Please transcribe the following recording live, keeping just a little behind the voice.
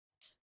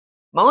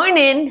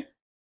Morning.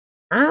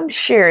 I'm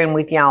sharing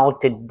with y'all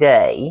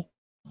today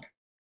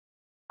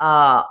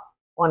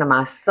one of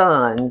my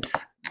sons,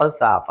 both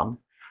of them,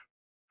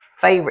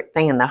 favorite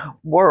thing in the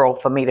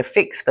world for me to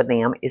fix for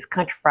them is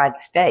country fried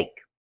steak.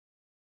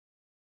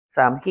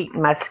 So I'm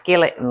heating my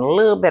skillet in a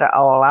little bit of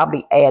oil. I'll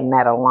be adding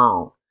that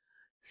along.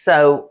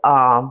 So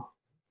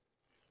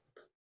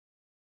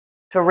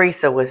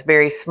Teresa was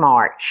very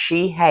smart.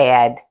 She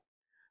had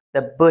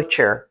the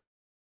butcher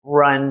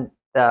run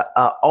the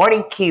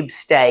Artie cube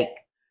steak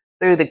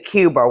through the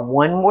cuber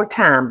one more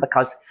time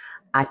because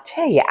I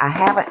tell you, I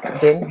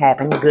haven't been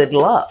having good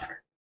luck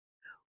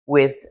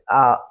with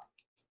the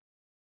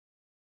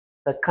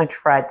country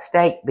fried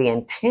steak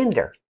being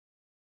tender.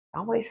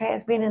 Always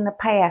has been in the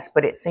past,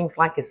 but it seems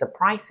like as the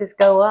prices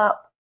go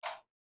up,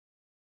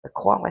 the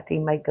quality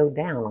may go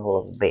down a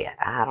little bit.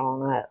 I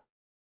don't know.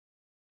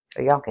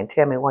 So y'all can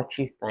tell me what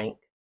you think.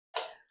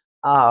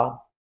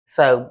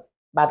 So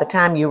by the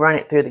time you run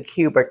it through the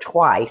cuber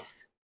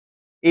twice,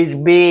 it's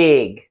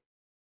big.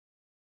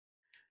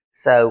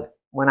 So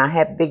when I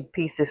have big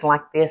pieces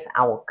like this,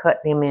 I will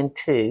cut them in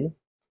two.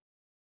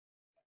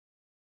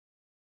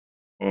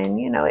 And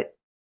you know, it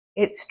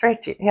helps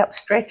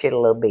stretch it a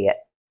little bit.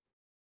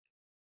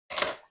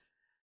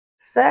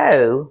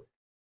 So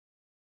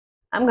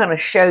I'm going to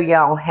show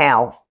y'all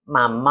how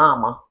my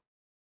mama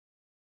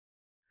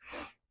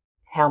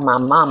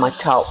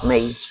taught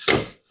me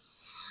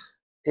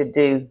to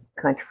do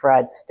country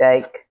fried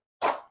steak.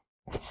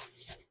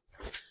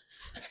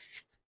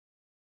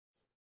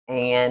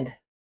 And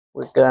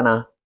we're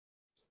gonna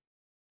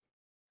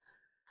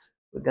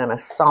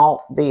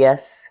salt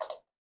this.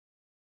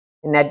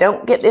 And now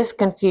don't get this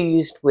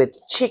confused with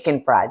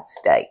chicken fried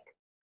steak,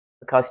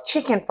 because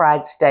chicken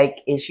fried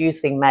steak is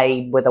usually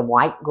made with a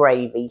white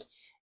gravy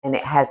and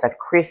it has a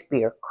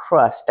crispier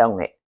crust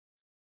on it.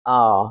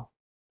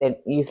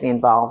 That usually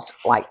involves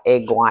like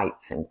egg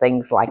whites and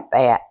things like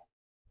that.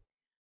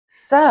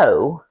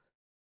 So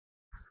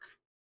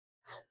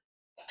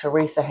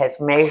Teresa has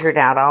measured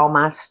out all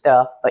my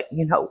stuff, but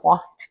you know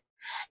what?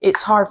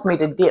 It's hard for me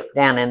to dip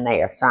down in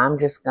there, so I'm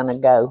just going to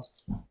go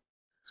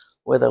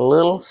with a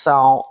little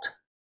salt.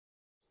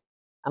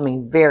 I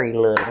mean, very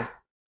little,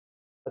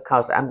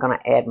 because I'm going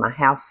to add my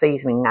house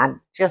seasoning. I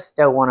just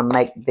don't want to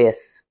make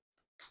this.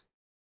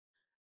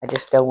 I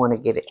just don't want to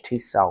get it too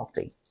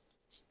salty.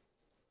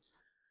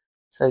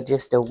 So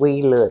just a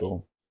wee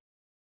little.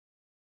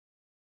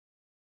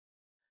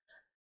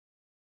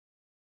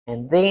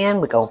 And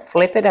then we're going to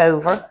flip it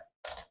over.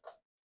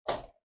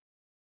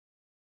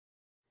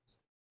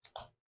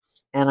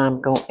 And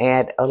I'm going to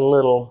add a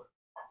little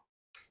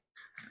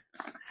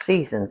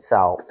seasoned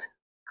salt.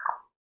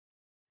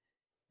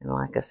 And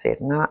like I said,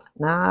 not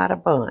a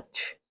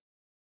bunch.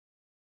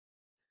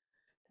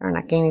 Darn,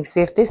 I can't even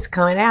see if this is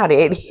coming out,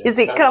 Eddie. Is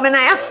it coming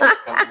out?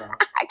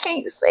 I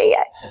can't see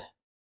it.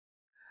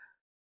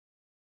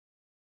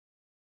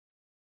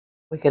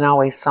 We can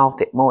always salt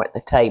it more at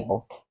the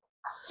table,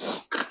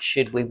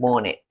 should we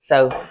want it.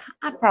 So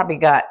I probably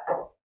got,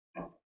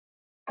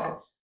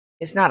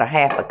 it's not a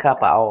half a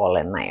cup of oil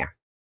in there.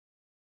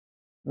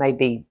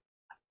 Maybe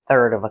a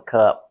third of a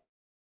cup.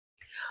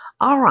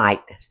 All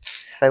right.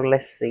 So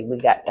let's see. We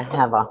got to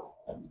have a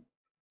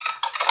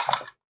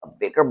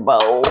bigger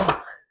bowl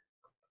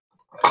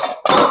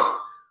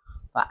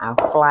for our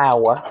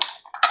flour.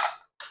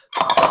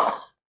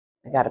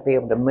 I got to be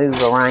able to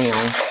move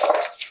around.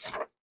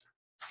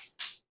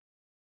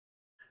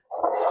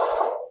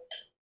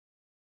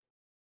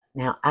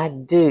 Now I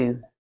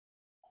do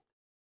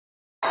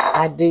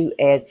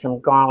add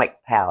some garlic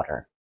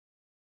powder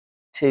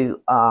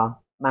to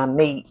my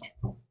meat,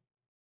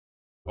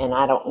 and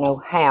I don't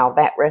know how.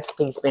 That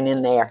recipe's been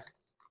in there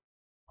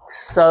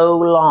so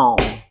long,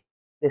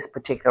 this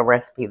particular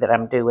recipe that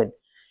I'm doing,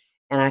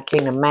 and I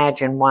can't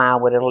imagine why I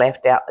would have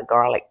left out the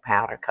garlic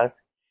powder,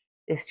 because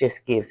this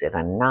just gives it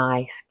a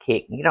nice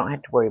kick. You don't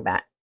have to worry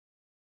about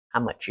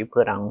how much you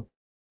put on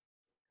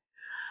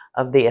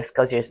of this,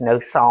 because there's no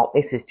salt.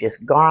 This is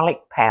just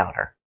garlic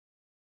powder.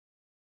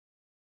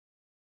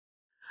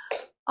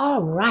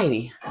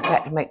 Alrighty, I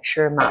got to make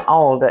sure my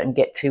oil doesn't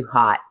get too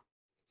hot.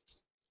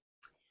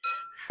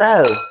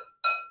 So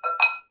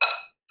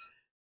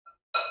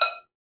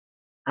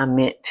I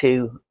meant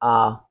to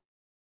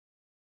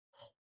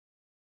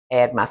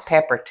add my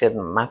pepper to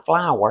my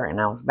flour,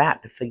 and I was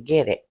about to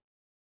forget it.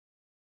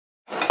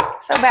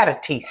 So about a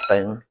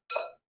teaspoon.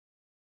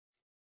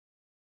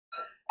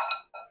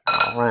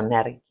 I'll run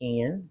that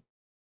again.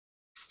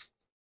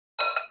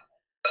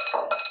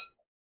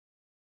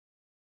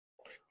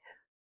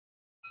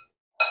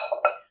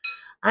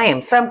 I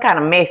am some kind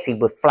of messy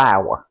with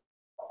flour,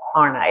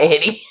 aren't I,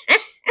 Eddie?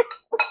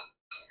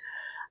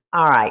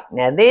 All right,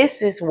 now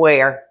this is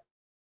where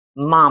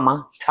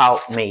Mama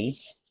taught me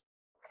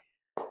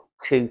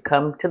to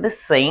come to the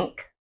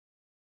sink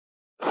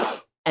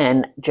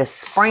and just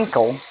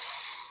sprinkle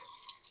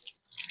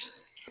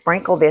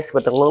this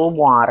with a little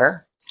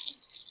water.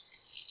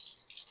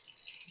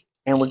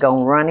 And we're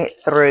going to run it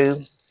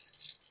through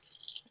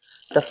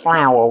the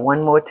flour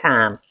one more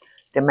time.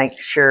 to make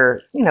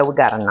sure, you know, we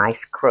got a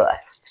nice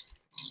crust.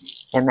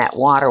 And that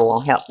water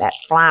will help that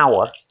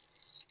flour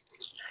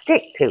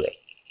stick to it.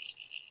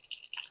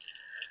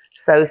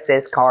 So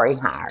says Kari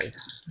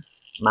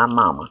Hires, my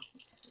mama.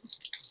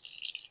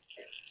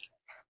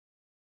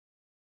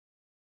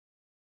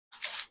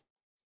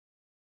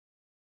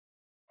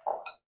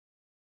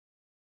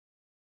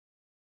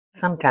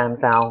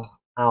 Sometimes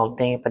I'll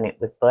dampen it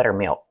with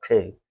buttermilk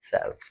too.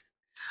 So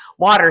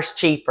water's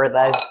cheaper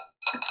though.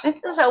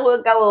 So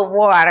we'll go with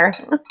water.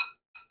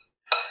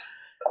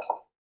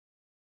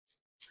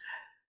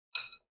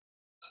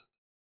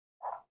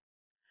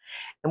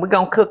 And we're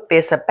gonna cook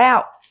this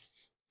about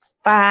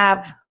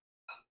 5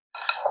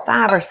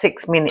 or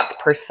 6 minutes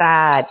per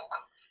side.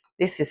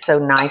 This is so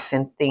nice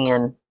and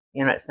thin.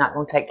 You know, it's not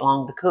gonna take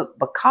long to cook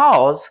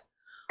because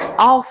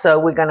also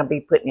we're gonna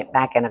be putting it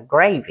back in a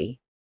gravy.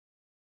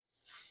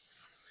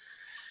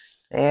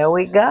 There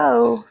we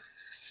go.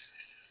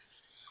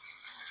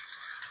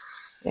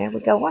 There we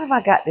go. What have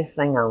I got this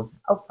thing on?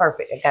 Oh,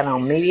 perfect. I got it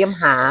on medium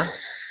high.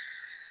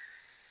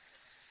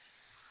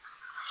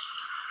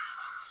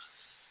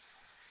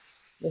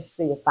 Let's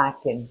see if I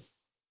can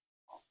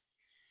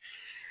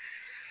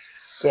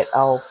get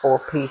all 4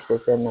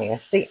 pieces in there.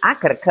 See, I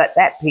could have cut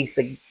that piece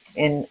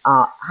in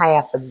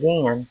half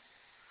again.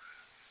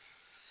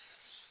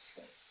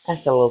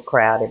 That's a little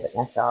crowded, but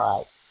that's all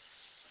right.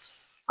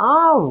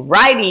 All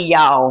righty,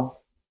 y'all.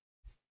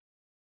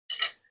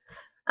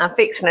 I'm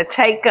fixing to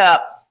take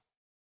up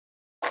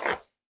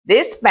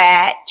this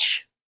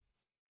batch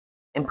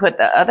and put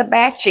the other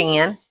batch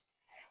in.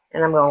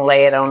 And I'm going to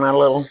lay it on a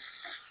little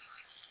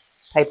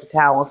paper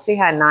towel. See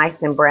how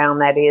nice and brown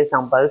that is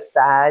on both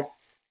sides?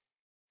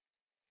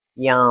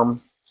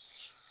 Yum.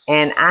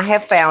 And I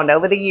have found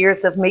over the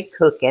years of me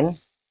cooking,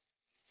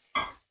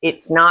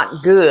 it's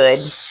not good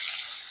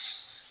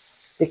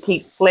to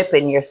keep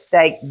flipping your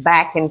steak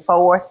back and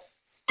forth.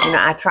 You know,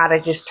 I try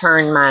to just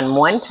turn mine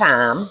one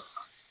time.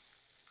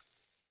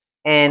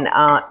 And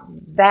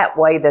that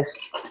way the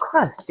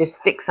crust just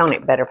sticks on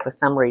it better for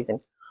some reason.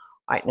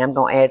 All right, now I'm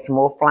going to add some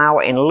more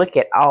flour. And look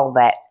at all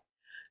that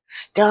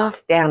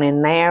stuff down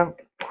in there.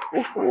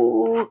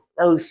 Ooh,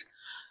 those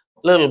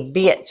little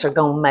bits are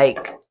going to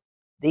make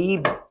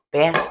the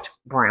best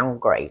brown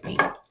gravy.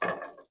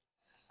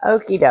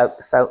 Okie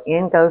doke. So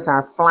in goes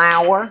our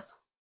flour.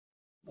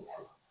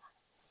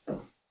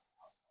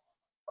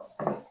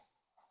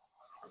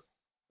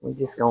 We're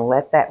just going to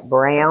let that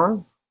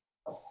brown.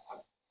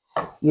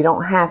 You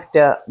don't have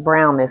to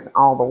brown this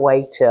all the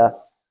way to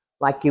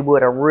like you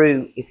would a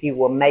roux if you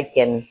were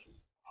making,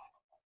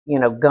 you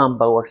know,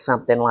 gumbo or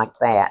something like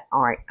that.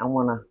 All right, I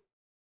want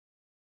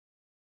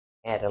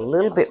to add a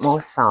little bit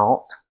more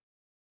salt.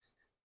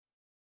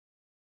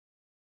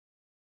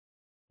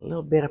 A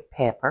little bit of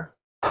pepper.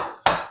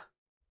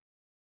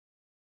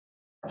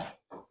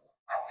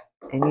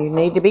 And you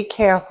need to be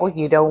careful.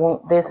 You don't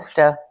want this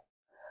to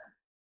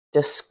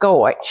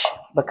scorch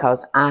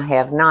because I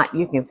have not.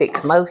 You can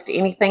fix most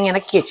anything in a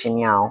kitchen,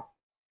 y'all,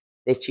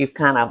 that you've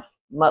kind of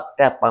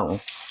mucked up on.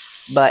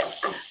 But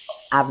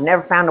I've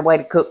never found a way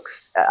to cook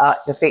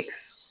to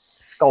fix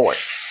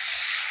scorch.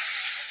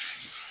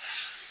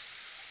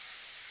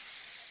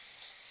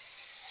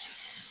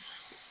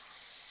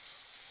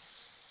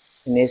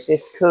 And as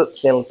this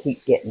cooks, it'll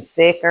keep getting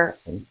thicker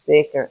and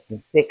thicker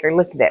and thicker.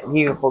 Look at that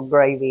beautiful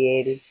gravy,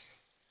 Eddie.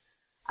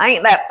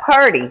 Ain't that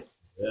pretty?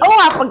 Yeah. Oh,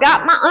 I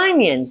forgot my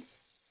onions.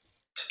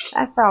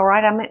 That's all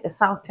right. I meant to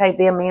saute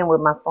them in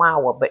with my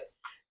flour, but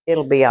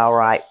it'll be all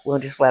right. We'll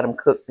just let them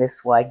cook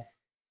this way.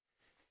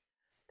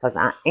 Because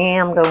I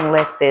am going to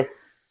let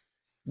this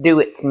do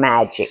its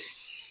magic.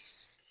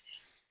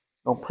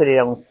 I'm going to put it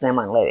on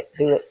simmer and let it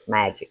do its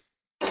magic.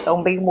 It's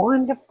going to be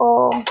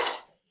wonderful.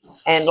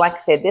 And like I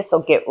said, this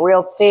will get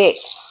real thick.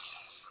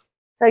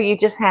 So you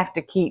just have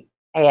to keep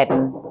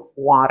adding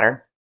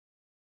water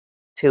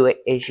to it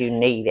as you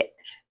need it.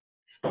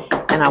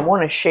 And I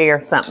want to share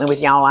something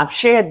with y'all. I've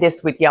shared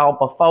this with y'all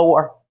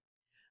before,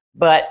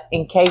 but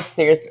in case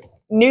there's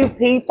new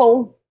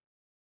people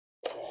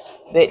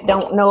that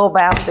don't know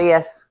about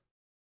this,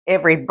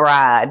 every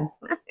bride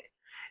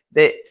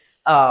that's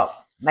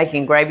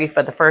making gravy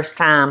for the first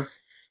time,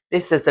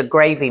 this is a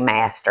gravy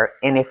master.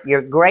 And if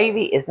your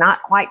gravy is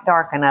not quite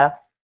dark enough,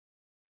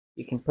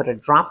 you can put a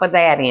drop of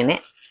that in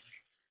it.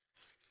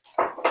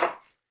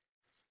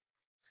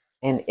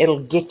 And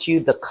it'll get you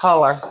the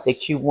color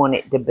that you want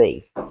it to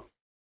be.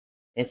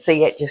 And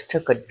see, it just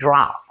took a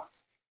drop.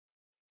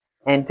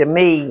 And to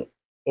me,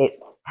 it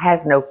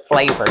has no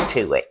flavor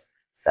to it.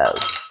 So,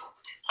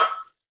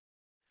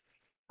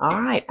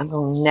 all right, I'm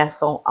going to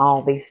nestle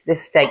all these.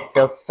 This steak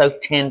feels so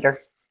tender.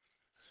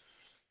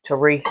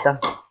 Teresa,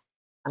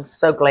 I'm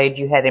so glad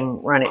you had him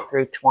run it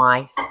through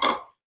twice.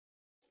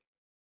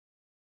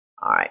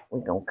 All right,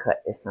 we're going to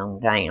cut this on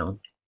down.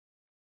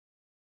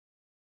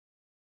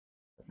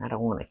 I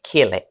don't want to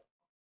kill it.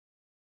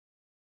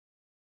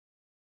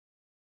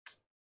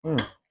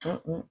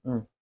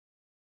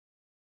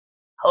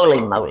 Holy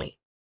moly.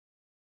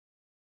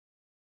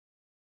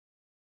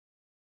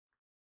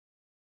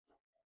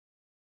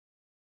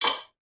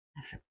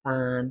 That's a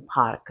fine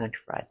pot of country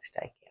fried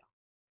steak.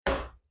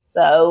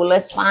 So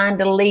let's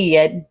find a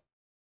lid.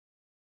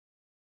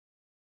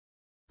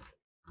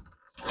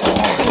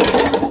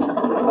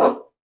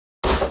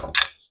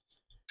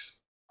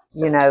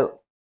 You know,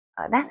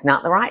 that's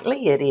not the right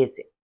lid, is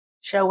it?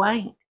 Sure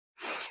ain't.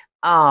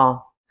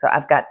 Oh, so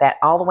I've got that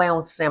all the way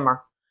on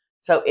simmer.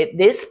 So at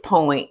this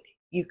point,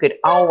 you could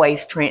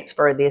always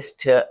transfer this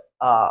to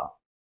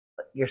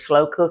your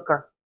slow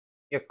cooker,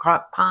 your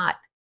crock pot,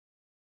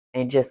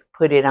 and just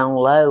put it on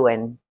low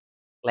and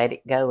let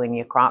it go in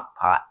your crock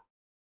pot.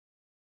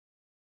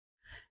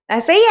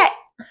 That's it.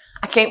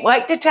 I can't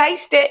wait to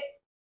taste it.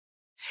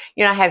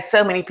 You know, I have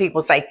so many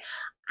people say,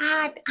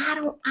 I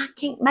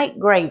can't make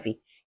gravy.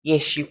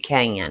 Yes, you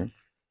can.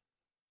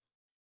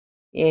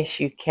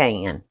 Yes, you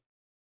can.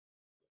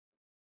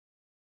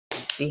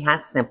 You see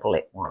how simple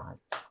it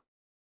was.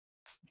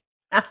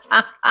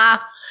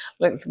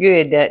 Looks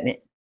good, doesn't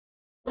it?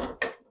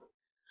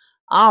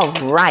 All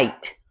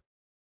right.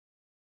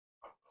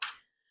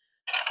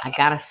 I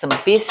got us some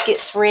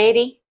biscuits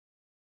ready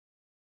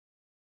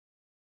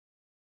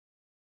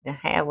to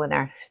have with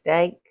our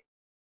steak.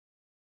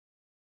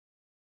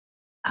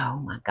 Oh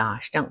my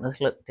gosh, don't those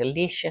look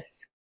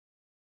delicious?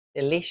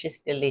 Delicious,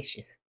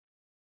 delicious.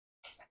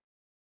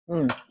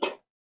 And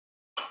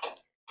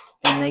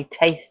they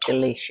taste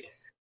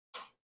delicious.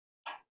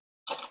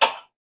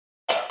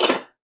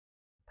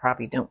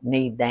 Probably don't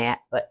need that,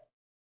 but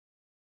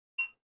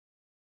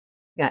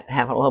you got to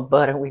have a little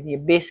butter with your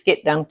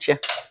biscuit, don't you?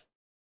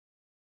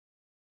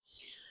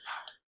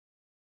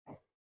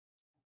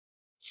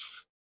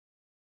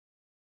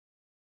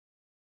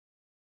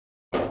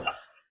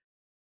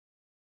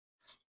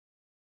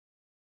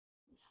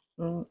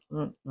 Oh,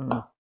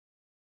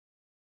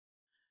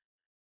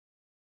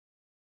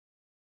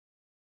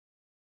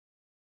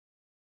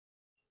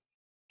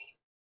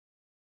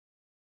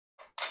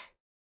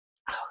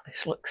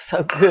 this looks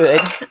so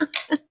good.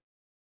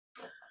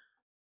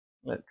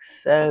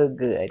 Looks so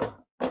good.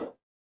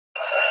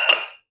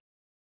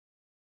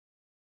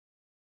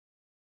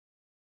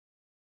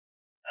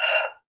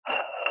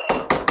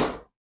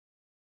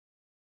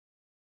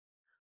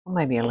 Well,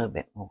 maybe a little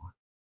bit more.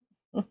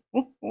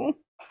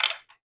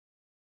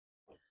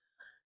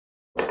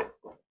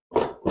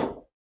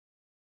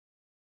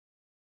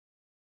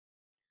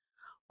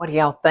 What do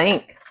y'all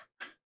think?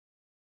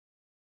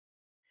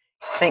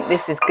 Think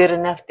this is good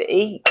enough to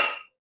eat?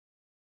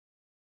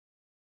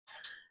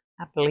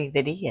 I believe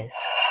it is.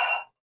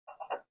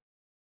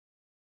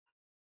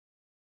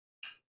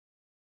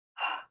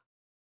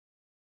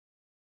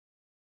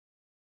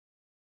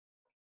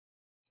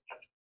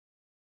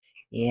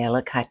 Yeah,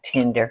 look how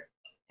tender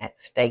that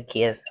steak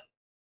is.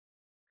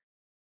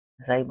 I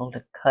was able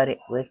to cut it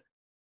with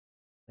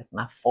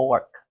my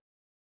fork.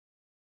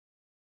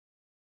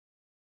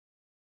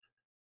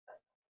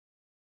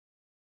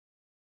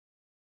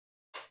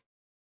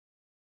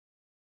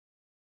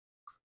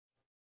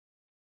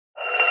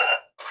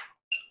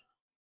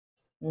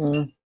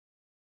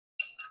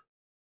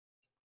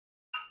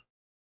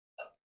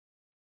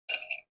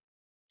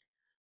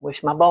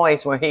 Wish my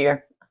boys were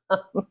here.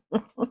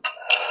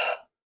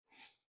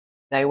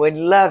 They would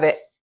love it.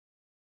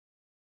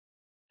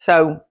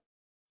 So,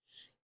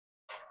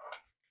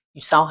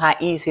 you saw how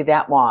easy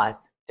that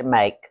was to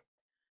make.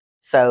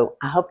 So,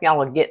 I hope y'all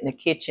will get in the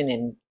kitchen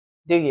and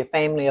do your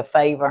family a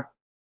favor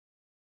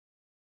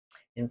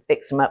and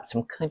fix them up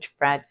some country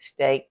fried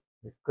steak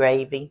with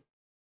gravy.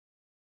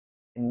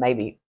 And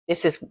maybe,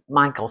 this is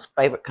Michael's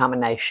favorite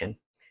combination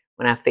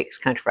when I fix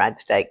country fried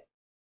steak.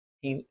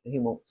 He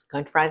wants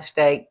country fried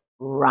steak,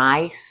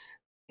 rice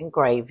and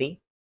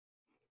gravy,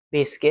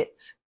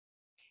 biscuits,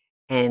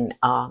 and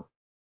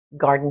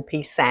garden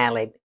pea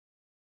salad.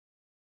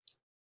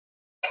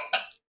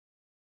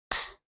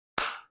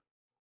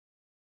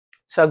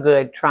 So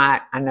good. Try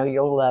it. I know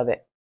you'll love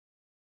it.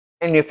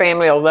 And your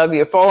family will love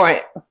you for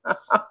it.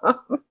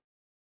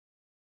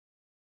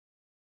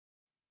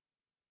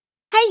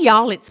 Hey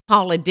y'all, it's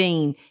Paula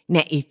Deen.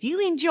 Now, if you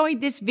enjoyed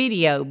this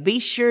video, be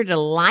sure to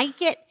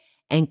like it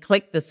and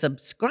click the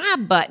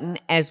subscribe button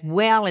as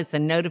well as the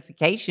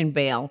notification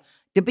bell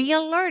to be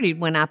alerted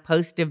when I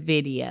post a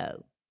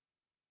video.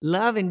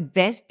 Love and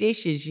best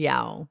dishes,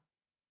 y'all.